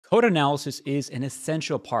Code analysis is an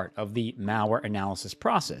essential part of the malware analysis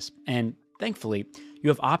process, and thankfully, you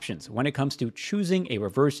have options when it comes to choosing a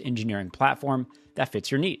reverse engineering platform that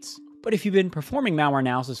fits your needs. But if you've been performing malware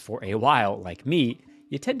analysis for a while, like me,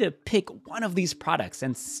 you tend to pick one of these products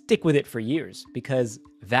and stick with it for years because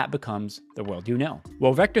that becomes the world you know.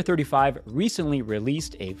 Well, Vector35 recently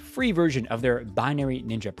released a free version of their Binary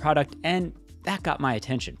Ninja product, and that got my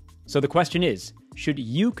attention. So the question is, should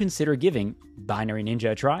you consider giving Binary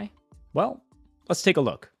Ninja a try? Well, let's take a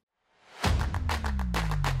look.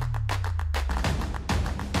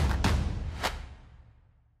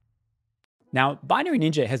 Now, Binary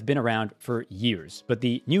Ninja has been around for years, but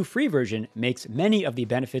the new free version makes many of the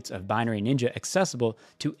benefits of Binary Ninja accessible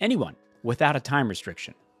to anyone without a time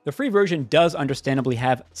restriction. The free version does understandably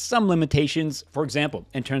have some limitations, for example,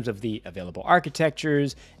 in terms of the available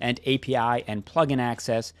architectures and API and plugin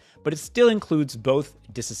access, but it still includes both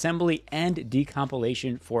disassembly and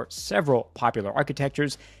decompilation for several popular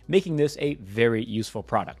architectures, making this a very useful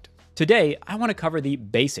product. Today, I want to cover the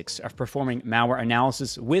basics of performing malware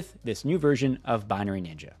analysis with this new version of Binary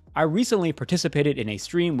Ninja. I recently participated in a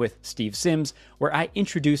stream with Steve Sims where I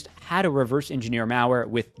introduced how to reverse engineer malware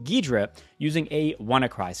with Ghidra using a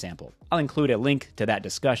WannaCry sample. I'll include a link to that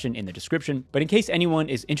discussion in the description, but in case anyone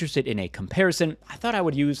is interested in a comparison, I thought I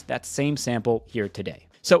would use that same sample here today.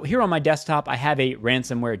 So here on my desktop, I have a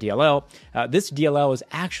ransomware DLL. This DLL is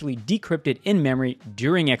actually decrypted in memory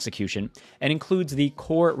during execution and includes the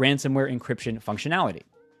core ransomware encryption functionality.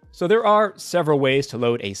 So there are several ways to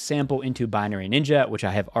load a sample into Binary Ninja, which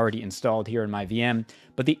I have already installed here in my VM,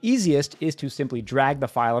 but the easiest is to simply drag the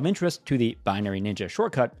file of interest to the Binary Ninja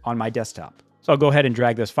shortcut on my desktop. So I'll go ahead and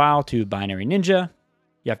drag this file to Binary Ninja.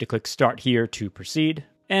 You have to click Start here to proceed.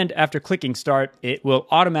 And after clicking Start, it will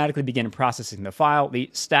automatically begin processing the file. The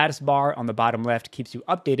status bar on the bottom left keeps you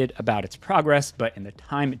updated about its progress, but in the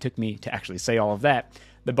time it took me to actually say all of that,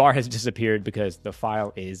 the bar has disappeared because the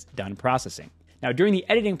file is done processing. Now, during the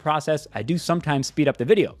editing process, I do sometimes speed up the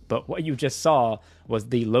video, but what you just saw was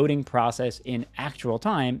the loading process in actual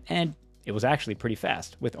time, and it was actually pretty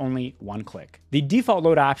fast with only one click. The default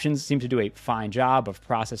load options seem to do a fine job of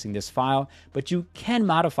processing this file, but you can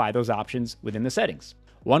modify those options within the settings.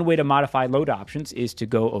 One way to modify load options is to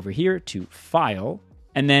go over here to File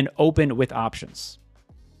and then Open with Options.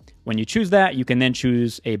 When you choose that, you can then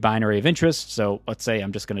choose a binary of interest. So let's say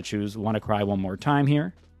I'm just going to choose WannaCry one more time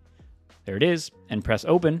here. There it is, and press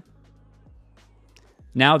Open.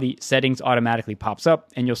 Now the settings automatically pops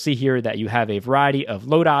up, and you'll see here that you have a variety of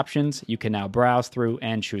load options you can now browse through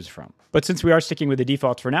and choose from. But since we are sticking with the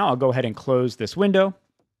defaults for now, I'll go ahead and close this window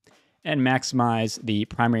and maximize the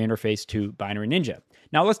primary interface to Binary Ninja.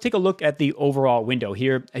 Now let's take a look at the overall window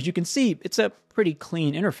here. As you can see, it's a pretty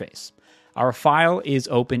clean interface. Our file is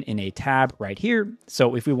open in a tab right here.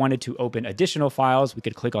 So if we wanted to open additional files, we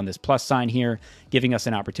could click on this plus sign here, giving us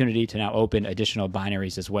an opportunity to now open additional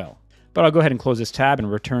binaries as well. But I'll go ahead and close this tab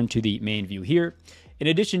and return to the main view here. In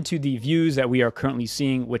addition to the views that we are currently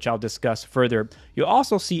seeing, which I'll discuss further, you'll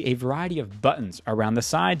also see a variety of buttons around the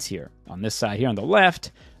sides here. On this side here on the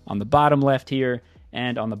left, on the bottom left here,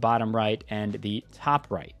 and on the bottom right and the top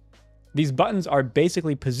right. These buttons are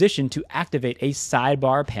basically positioned to activate a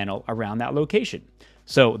sidebar panel around that location.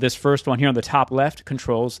 So this first one here on the top left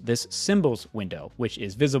controls this symbols window, which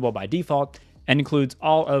is visible by default and includes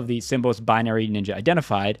all of the symbols Binary Ninja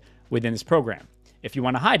identified within this program. If you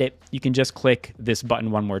want to hide it, you can just click this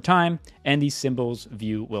button one more time and the symbols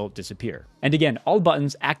view will disappear. And again, all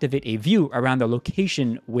buttons activate a view around the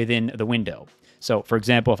location within the window. So for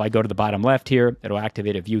example, if I go to the bottom left here, it'll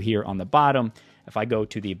activate a view here on the bottom. If I go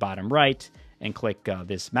to the bottom right and click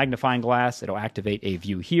this magnifying glass, it'll activate a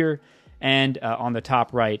view here. And on the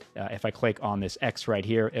top right, if I click on this X right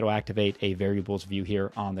here, it'll activate a variables view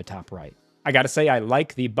here on the top right. I gotta say, I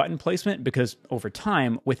like the button placement because over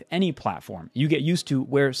time, with any platform, you get used to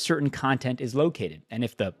where certain content is located. And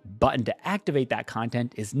if the button to activate that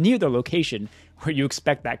content is near the location where you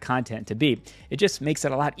expect that content to be, it just makes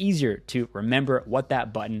it a lot easier to remember what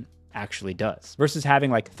that button actually does versus having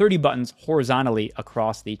like 30 buttons horizontally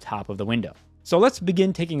across the top of the window. So let's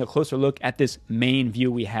begin taking a closer look at this main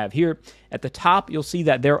view we have here. At the top, you'll see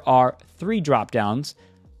that there are 3 drop-downs.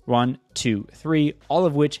 1, 2, 3, all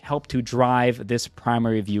of which help to drive this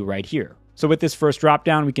primary view right here. So with this first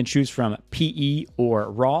dropdown, we can choose from PE or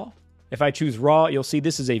RAW. If I choose RAW, you'll see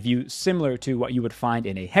this is a view similar to what you would find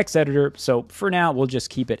in a hex editor. So for now, we'll just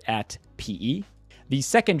keep it at PE. The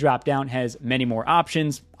second dropdown has many more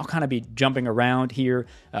options. I'll kind of be jumping around here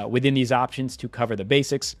within these options to cover the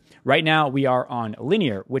basics. Right now, we are on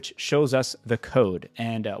linear, which shows us the code,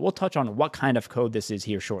 and we'll touch on what kind of code this is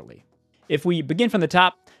here shortly. If we begin from the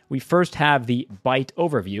top, we first have the byte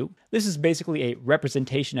overview. This is basically a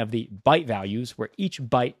representation of the byte values where each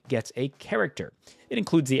byte gets a character. It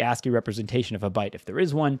includes the ASCII representation of a byte if there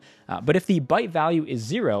is one, but if the byte value is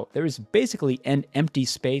 0, there is basically an empty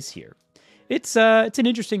space here. It's an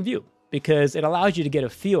interesting view because it allows you to get a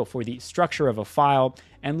feel for the structure of a file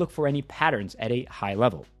and look for any patterns at a high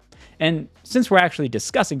level. And since we're actually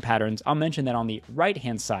discussing patterns, I'll mention that on the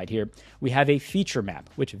right-hand side here, we have a feature map,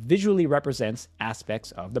 which visually represents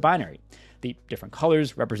aspects of the binary. The different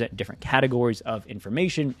colors represent different categories of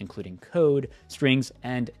information, including code, strings,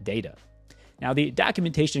 and data. Now, the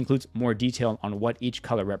documentation includes more detail on what each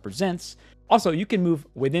color represents. Also, you can move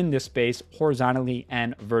within this space horizontally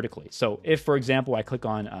and vertically. So if, for example, I click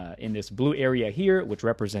on in this blue area here, which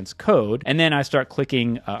represents code, and then I start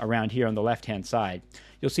clicking around here on the left-hand side,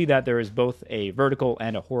 you'll see that there is both a vertical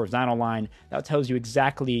and a horizontal line. That tells you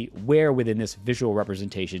exactly where within this visual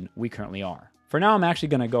representation we currently are. For now, I'm actually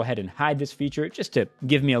going to go ahead and hide this feature just to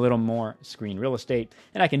give me a little more screen real estate,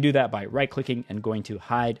 and I can do that by right-clicking and going to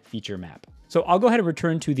Hide Feature Map. So I'll go ahead and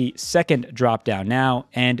return to the second dropdown now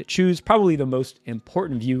and choose probably the most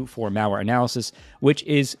important view for malware analysis, which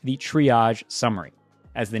is the triage summary.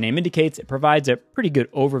 As the name indicates, it provides a pretty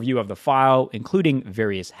good overview of the file, including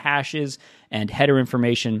various hashes and header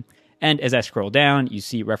information. And as I scroll down, you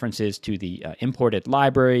see references to the imported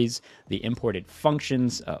libraries, the imported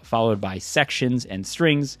functions, followed by sections and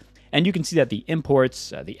strings. And you can see that the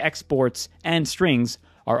imports, the exports, and strings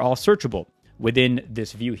are all searchable within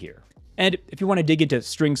this view here. And if you want to dig into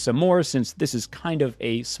strings some more, since this is kind of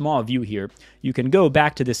a small view here, you can go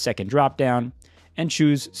back to this second dropdown and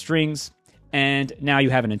choose strings. And now you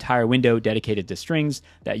have an entire window dedicated to strings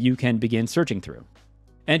that you can begin searching through.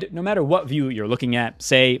 And no matter what view you're looking at,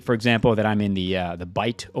 say, for example, that I'm in the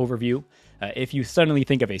byte overview, if you suddenly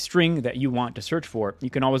think of a string that you want to search for,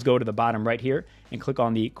 you can always go to the bottom right here and click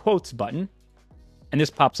on the quotes button. And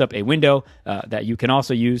this pops up a window that you can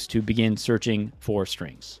also use to begin searching for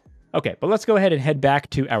strings. Okay, but let's go ahead and head back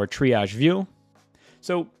to our triage view.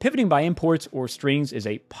 So pivoting by imports or strings is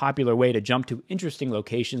a popular way to jump to interesting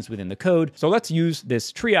locations within the code. So let's use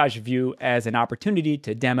this triage view as an opportunity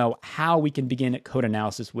to demo how we can begin code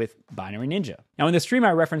analysis with Binary Ninja. Now, in the stream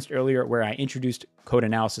I referenced earlier where I introduced code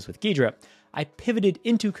analysis with Ghidra, I pivoted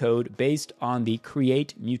into code based on the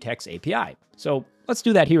create mutex API. So let's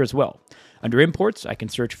do that here as well. Under imports, I can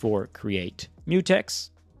search for create mutex,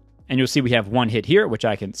 and you'll see we have one hit here, which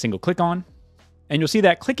I can single click on. And you'll see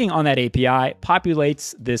that clicking on that API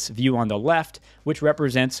populates this view on the left, which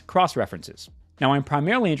represents cross-references. Now, I'm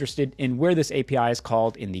primarily interested in where this API is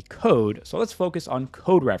called in the code, so let's focus on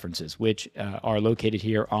code references, which are located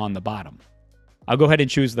here on the bottom. I'll go ahead and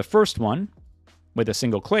choose the first one with a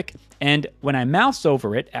single click, and when I mouse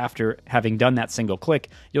over it after having done that single click,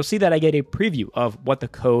 you'll see that I get a preview of what the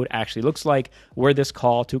code actually looks like, where this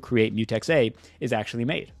call to create mutex A is actually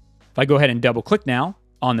made. If I go ahead and double click now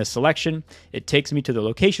on this selection, it takes me to the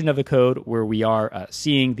location of the code where we are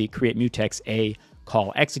seeing the create mutex A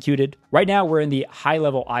call executed. Right now, we're in the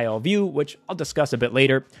high-level IL view, which I'll discuss a bit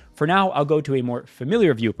later. For now, I'll go to a more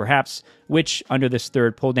familiar view, perhaps, which under this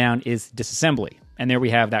third pull down is disassembly. And there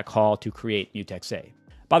we have that call to create mutex A.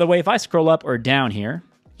 By the way, if I scroll up or down here,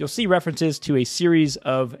 you'll see references to a series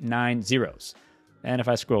of 9 zeros. And if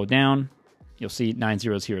I scroll down, you'll see 9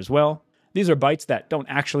 zeros here as well. These are bytes that don't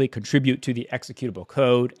actually contribute to the executable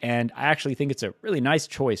code, and I actually think it's a really nice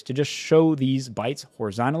choice to just show these bytes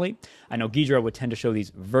horizontally. I know Ghidra would tend to show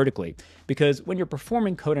these vertically, because when you're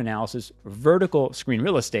performing code analysis, vertical screen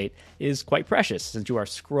real estate is quite precious since you are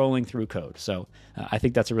scrolling through code. So I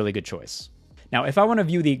think that's a really good choice. Now, if I want to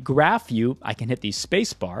view the graph view, I can hit the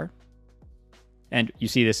space bar, and you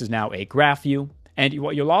see this is now a graph view. And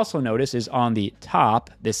what you'll also notice is on the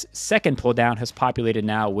top, this second pull down has populated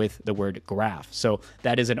now with the word graph. So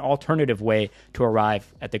that is an alternative way to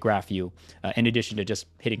arrive at the graph view, in addition to just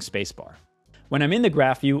hitting spacebar. When I'm in the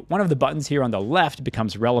graph view, one of the buttons here on the left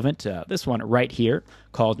becomes relevant, this one right here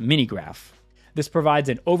called mini graph. This provides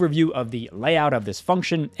an overview of the layout of this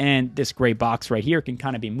function, and this gray box right here can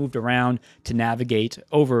kind of be moved around to navigate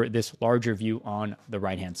over this larger view on the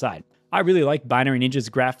right-hand side. I really like Binary Ninja's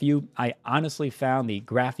graph view. I honestly found the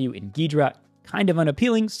graph view in Ghidra kind of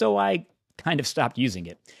unappealing, so I kind of stopped using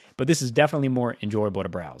it. But this is definitely more enjoyable to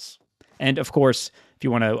browse. And of course, if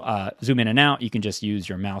you want to zoom in and out, you can just use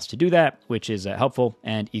your mouse to do that, which is helpful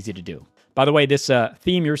and easy to do. By the way, this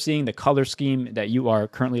theme you're seeing, the color scheme that you are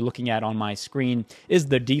currently looking at on my screen, is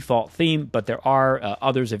the default theme, but there are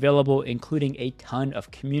others available, including a ton of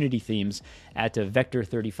community themes at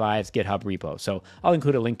Vector35's GitHub repo. So I'll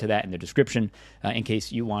include a link to that in the description in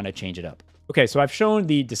case you want to change it up. Okay, so I've shown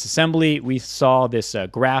the disassembly. We saw this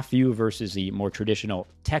graph view versus the more traditional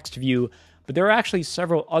text view, but there are actually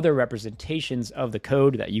several other representations of the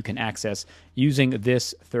code that you can access using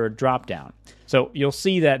this third dropdown. So you'll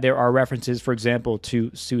see that there are references, for example,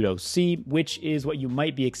 to sudo C, which is what you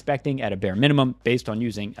might be expecting at a bare minimum based on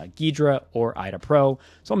using Ghidra or IDA Pro.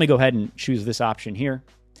 So let me go ahead and choose this option here.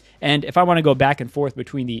 And if I want to go back and forth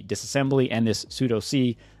between the disassembly and this sudo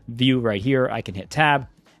C view right here, I can hit tab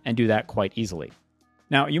and do that quite easily.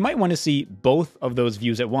 Now, you might want to see both of those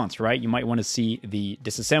views at once, right? You might want to see the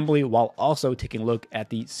disassembly while also taking a look at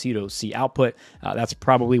the sudo C output. That's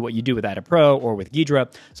probably what you do with IDA Pro or with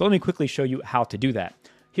Ghidra. So let me quickly show you how to do that.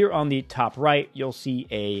 Here on the top right, you'll see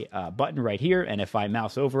a button right here. And if I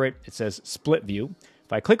mouse over it, it says split view.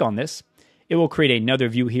 If I click on this, it will create another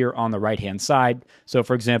view here on the right-hand side. So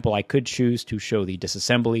for example, I could choose to show the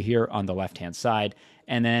disassembly here on the left-hand side,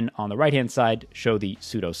 and then on the right-hand side, show the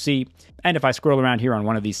sudo C. And if I scroll around here on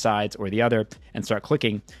one of these sides or the other and start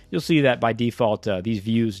clicking, you'll see that by default, these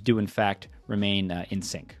views do in fact remain in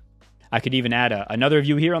sync. I could even add another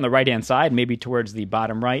view here on the right-hand side, maybe towards the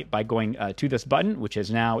bottom right by going to this button, which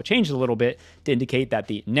has now changed a little bit to indicate that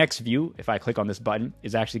the next view, if I click on this button,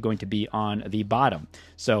 is actually going to be on the bottom.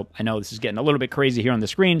 So I know this is getting a little bit crazy here on the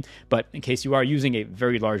screen, but in case you are using a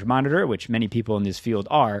very large monitor, which many people in this field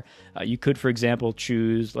are, you could, for example,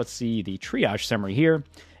 choose, let's see, the triage summary here.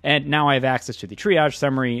 And now I have access to the triage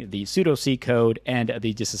summary, the sudo C code, and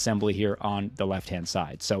the disassembly here on the left-hand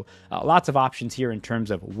side. So lots of options here in terms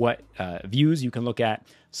of what views you can look at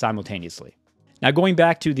simultaneously. Now going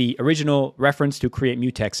back to the original reference to create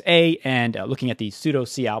mutex A and looking at the sudo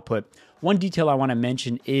C output, one detail I want to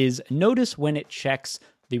mention is notice when it checks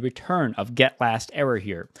the return of getLastError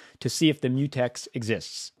here to see if the mutex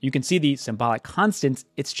exists. You can see the symbolic constants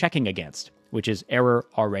it's checking against, which is error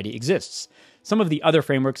already exists. Some of the other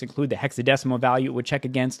frameworks include the hexadecimal value it would check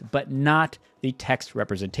against, but not the text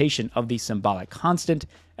representation of the symbolic constant,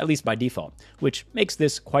 at least by default, which makes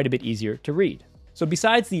this quite a bit easier to read. So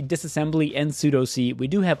besides the disassembly and sudo C, we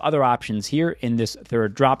do have other options here in this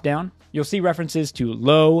third dropdown. You'll see references to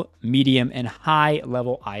low, medium, and high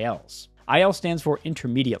level ILs. IL stands for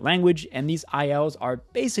intermediate language, and these ILs are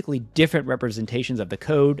basically different representations of the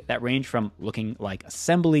code that range from looking like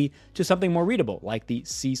assembly to something more readable, like the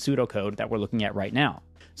C pseudocode that we're looking at right now.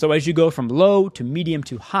 So as you go from low to medium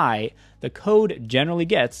to high, the code generally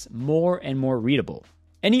gets more and more readable.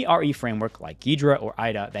 Any RE framework like Ghidra or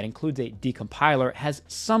IDA that includes a decompiler has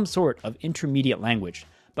some sort of intermediate language,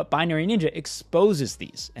 but Binary Ninja exposes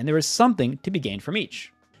these, and there is something to be gained from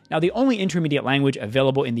each. Now, the only intermediate language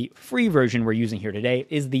available in the free version we're using here today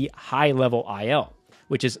is the high-level IL,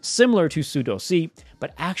 which is similar to sudo C,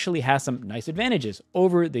 but actually has some nice advantages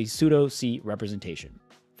over the sudo C representation.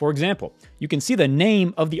 For example, you can see the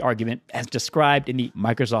name of the argument as described in the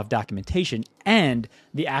Microsoft documentation and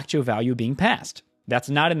the actual value being passed. That's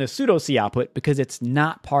not in the sudo C output because it's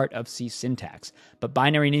not part of C syntax, but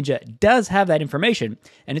Binary Ninja does have that information,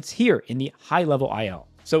 and it's here in the high-level IL.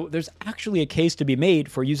 So there's actually a case to be made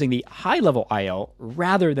for using the high-level IL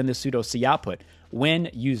rather than the sudo C output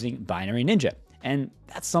when using Binary Ninja. And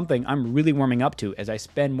that's something I'm really warming up to as I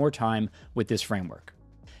spend more time with this framework.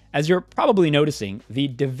 As you're probably noticing, the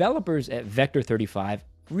developers at Vector35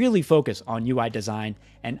 really focus on UI design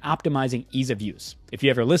and optimizing ease of use. If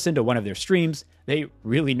you ever listen to one of their streams, they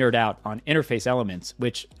really nerd out on interface elements,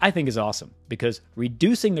 which I think is awesome because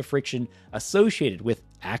reducing the friction associated with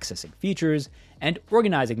accessing features and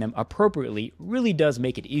organizing them appropriately really does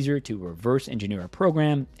make it easier to reverse engineer a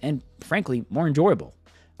program and, frankly, more enjoyable.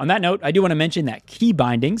 On that note, I do want to mention that key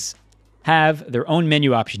bindings have their own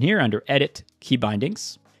menu option here under Edit Key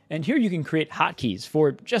Bindings. And here you can create hotkeys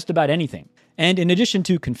for just about anything. And in addition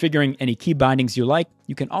to configuring any key bindings you like,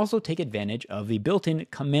 you can also take advantage of the built-in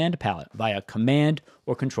command palette via Command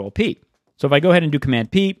or Control P. So if I go ahead and do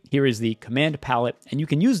Command P, here is the command palette, and you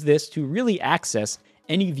can use this to really access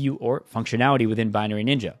any view or functionality within Binary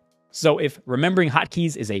Ninja. So if remembering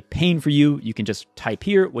hotkeys is a pain for you, you can just type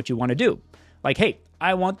here what you want to do. Like, hey,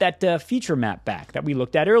 I want that feature map back that we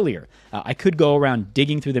looked at earlier. I could go around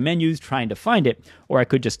digging through the menus trying to find it, or I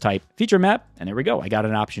could just type feature map, and there we go. I got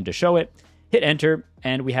an option to show it. Hit enter,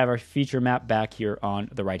 and we have our feature map back here on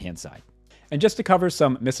the right-hand side. And just to cover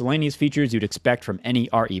some miscellaneous features you'd expect from any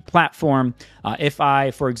RE platform, if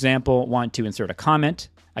I, for example, want to insert a comment,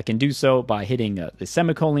 I can do so by hitting the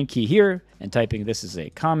semicolon key here and typing this is a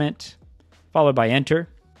comment, followed by enter,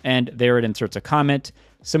 and there it inserts a comment.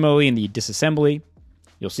 Similarly, in the disassembly,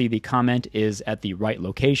 you'll see the comment is at the right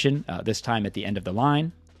location, this time at the end of the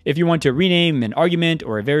line. If you want to rename an argument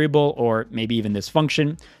or a variable or maybe even this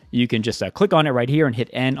function, you can just click on it right here and hit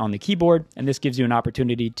N on the keyboard. And this gives you an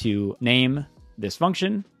opportunity to name this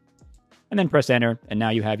function and then press enter. And now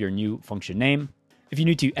you have your new function name. If you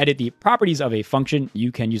need to edit the properties of a function,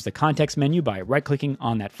 you can use the context menu by right-clicking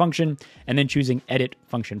on that function and then choosing Edit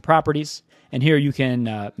Function Properties. And here you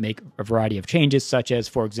can make a variety of changes, such as,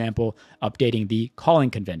 for example, updating the calling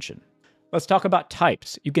convention. Let's talk about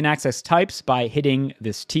types. You can access types by hitting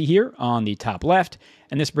this T here on the top left,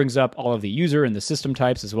 and this brings up all of the user and the system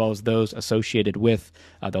types, as well as those associated with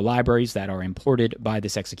the libraries that are imported by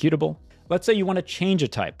this executable. Let's say you want to change a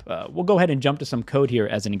type. We'll go ahead and jump to some code here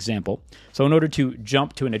as an example. So in order to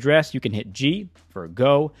jump to an address, you can hit G for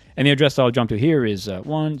go, and the address I'll jump to here is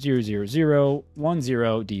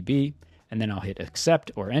 100010db, and then I'll hit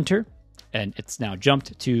accept or enter, and it's now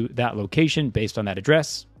jumped to that location based on that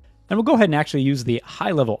address. And we'll go ahead and actually use the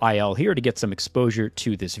high-level IL here to get some exposure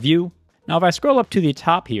to this view. Now, if I scroll up to the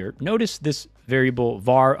top here, notice this variable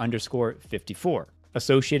var_54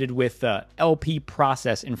 associated with LP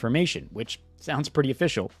process information, which sounds pretty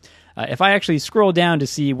official. If I actually scroll down to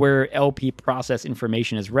see where LP process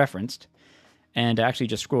information is referenced, and actually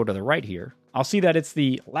just scroll to the right here, I'll see that it's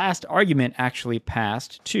the last argument actually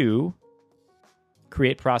passed to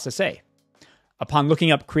create process A. Upon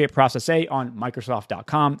looking up create process A on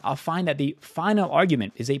Microsoft.com, I'll find that the final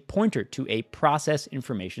argument is a pointer to a process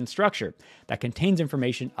information structure that contains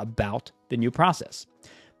information about the new process.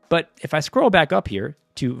 But if I scroll back up here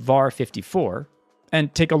to var54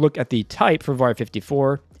 and take a look at the type for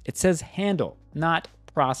var54, it says handle, not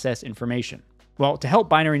process information. Well, to help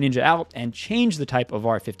Binary Ninja out and change the type of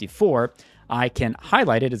var54, I can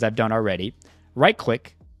highlight it as I've done already,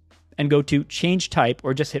 right-click, and go to change type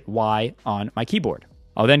or just hit Y on my keyboard.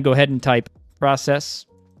 I'll then go ahead and type process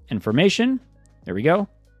information. There we go.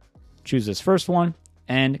 Choose this first one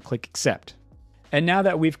and click accept. And now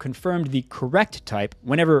that we've confirmed the correct type,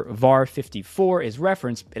 whenever var54 is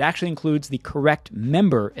referenced, it actually includes the correct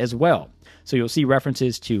member as well. So you'll see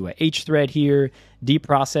references to hthread here,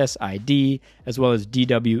 dprocess ID, as well as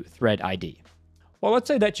dw thread ID. Well, let's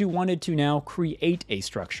say that you wanted to now create a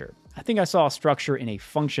structure. I think I saw a structure in a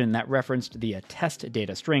function that referenced the test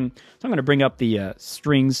data string. So I'm going to bring up the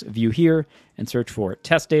strings view here and search for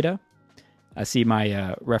test data. I see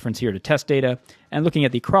my reference here to test data. And looking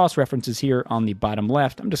at the cross references here on the bottom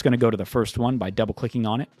left, I'm just going to go to the first one by double-clicking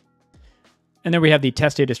on it. And then we have the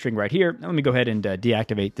test data string right here. Now let me go ahead and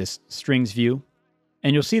deactivate this strings view.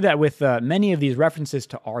 And you'll see that with many of these references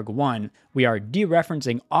to arg1, we are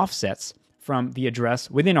dereferencing offsets from the address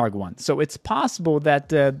within arg1. So it's possible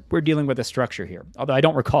that we're dealing with a structure here, although I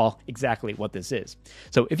don't recall exactly what this is.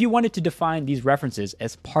 So if you wanted to define these references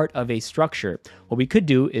as part of a structure, what we could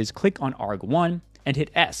do is click on arg1 and hit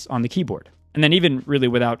S on the keyboard. And then even really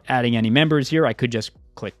without adding any members here, I could just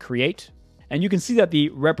click create. And you can see that the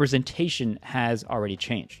representation has already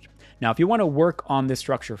changed. Now, if you want to work on this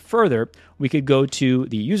structure further, we could go to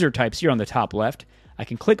the user types here on the top left. I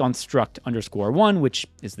can click on struct_1, which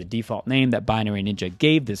is the default name that Binary Ninja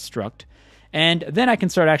gave this struct. And then I can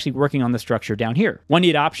start actually working on the structure down here. One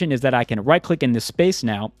neat option is that I can right-click in this space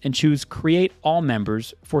now and choose Create All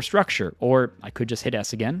Members for Structure, or I could just hit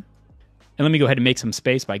S again. And let me go ahead and make some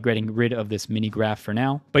space by getting rid of this mini graph for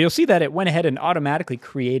now. But you'll see that it went ahead and automatically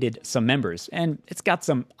created some members, and it's got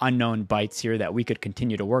some unknown bytes here that we could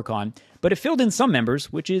continue to work on, but it filled in some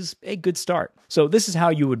members, which is a good start. So this is how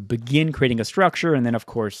you would begin creating a structure, and then of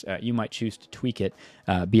course, you might choose to tweak it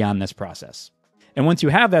beyond this process. And once you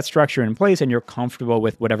have that structure in place and you're comfortable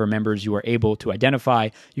with whatever members you are able to identify,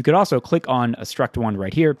 you could also click on a struct1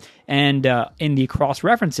 right here. And in the cross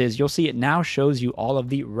references, you'll see it now shows you all of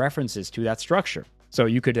the references to that structure. So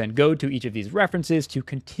you could then go to each of these references to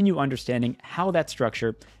continue understanding how that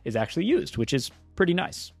structure is actually used, which is pretty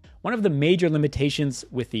nice. One of the major limitations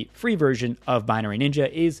with the free version of Binary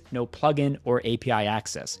Ninja is no plugin or API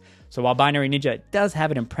access. So while Binary Ninja does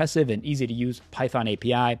have an impressive and easy to use Python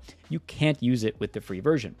API, you can't use it with the free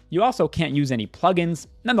version. You also can't use any plugins.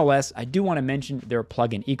 Nonetheless, I do want to mention their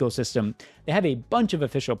plugin ecosystem. They have a bunch of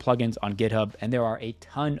official plugins on GitHub, and there are a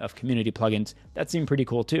ton of community plugins that seem pretty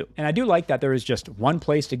cool too. And I do like that there is just one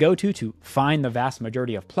place to go to find the vast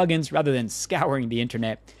majority of plugins rather than scouring the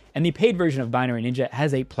internet. And the paid version of Binary Ninja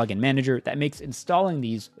has a plugin manager that makes installing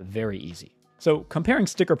these very easy. So comparing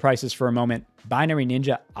sticker prices for a moment, Binary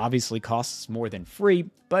Ninja obviously costs more than free,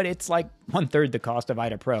 but it's like 1/3 the cost of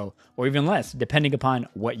IDA Pro, or even less, depending upon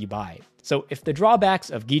what you buy. So if the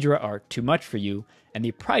drawbacks of Ghidra are too much for you, and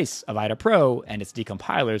the price of IDA Pro and its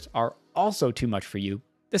decompilers are also too much for you,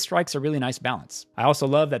 this strikes a really nice balance. I also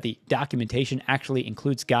love that the documentation actually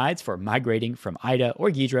includes guides for migrating from IDA or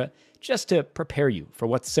Ghidra, just to prepare you for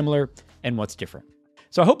what's similar and what's different.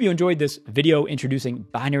 So I hope you enjoyed this video introducing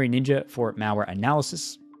Binary Ninja for malware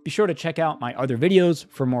analysis. Be sure to check out my other videos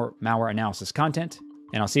for more malware analysis content,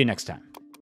 and I'll see you next time.